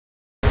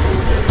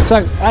So,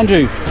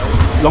 Andrew,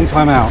 long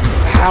time out.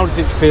 How does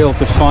it feel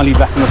to finally be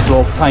back on the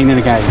floor playing in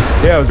a game?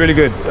 Yeah, it was really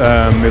good.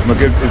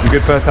 It was a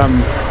good first time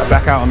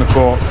back out on the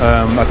court.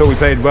 I thought we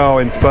played well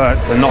in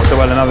spurts and not so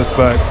well in other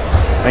spurts.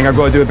 I think I've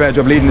got to do a better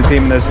job leading the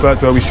team in those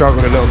spurts where we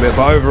struggled a little bit.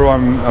 But overall,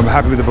 I'm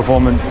happy with the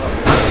performance,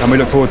 and we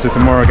look forward to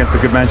tomorrow against a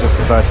good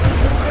Manchester side.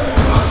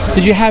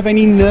 Did you have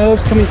any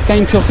nerves coming to the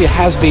game? Because obviously it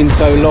has been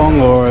so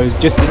long, or it was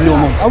just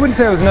normal? I wouldn't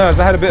say it was nerves.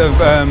 I had a bit of.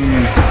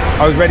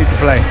 I was ready to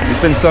play. It's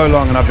been so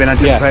long, and I've been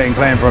anticipating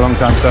playing for a long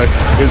time. So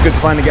it was good to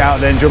finally get out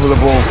there and dribble the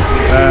ball.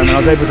 And I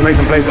was able to make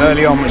some plays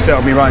early on, which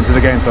settled me right into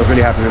the game. So I was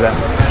really happy with that.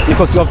 And of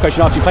course, the other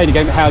question after you played the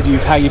game, how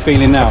are you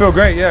feeling now? I feel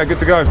great. Yeah, good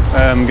to go.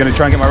 I'm going to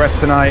try and get my rest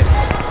tonight.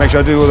 Make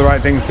sure I do all the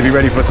right things to be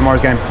ready for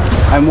tomorrow's game.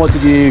 And what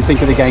did you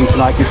think of the game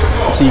tonight? Because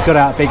obviously you got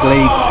out a big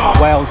lead.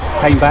 Wales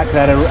came back,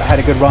 they had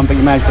a good run, but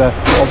you managed to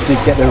obviously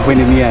get the win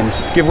in the end.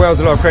 Give Wales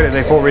a lot of credit.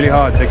 They fought really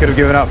hard. They could have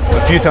given up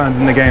a few times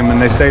in the game,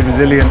 and they stayed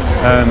resilient.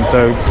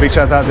 So big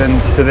shout out then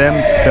to them,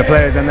 their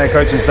players and their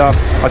coaching staff.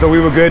 I thought we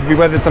were good. We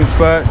weathered some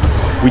spurts.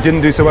 We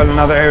didn't do so well in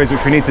other areas,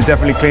 which we need to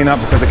definitely clean up,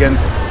 because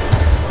against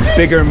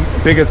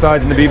bigger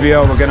sides in the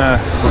BBL, we're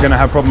gonna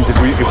have problems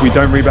if we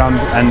don't rebound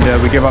and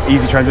we give up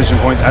easy transition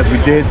points as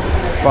we did.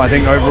 But I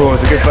think overall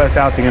it's a good first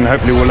outing, and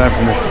hopefully we'll learn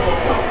from this.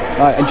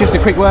 And just a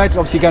quick word,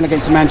 obviously going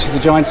against the Manchester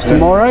Giants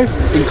tomorrow,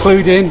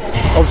 including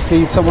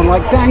obviously someone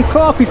like Dan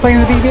Clark, who's playing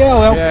in the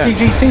BBL,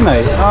 GG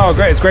teammate. Oh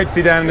great, it's great to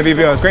see Dan in the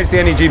BBL. It's great to see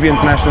any GB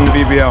international in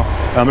the BBL.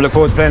 I look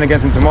forward to playing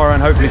against him tomorrow,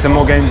 and hopefully some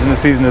more games in the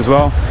season as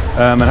well.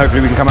 And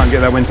hopefully we can come out and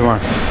get that win tomorrow.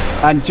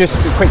 And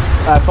just a quick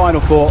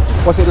final thought,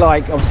 what's it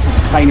like obviously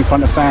playing in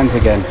front of fans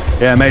again?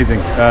 Yeah, amazing.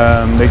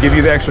 They give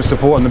you the extra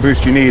support and the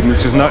boost you need, and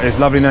it's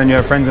lovely knowing you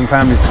have friends and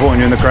family supporting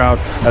you in the crowd,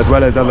 as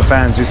well as other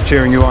fans just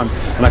cheering you on.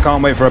 And I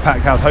can't wait for a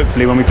packed house,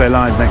 hopefully, when we play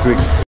Lions next week.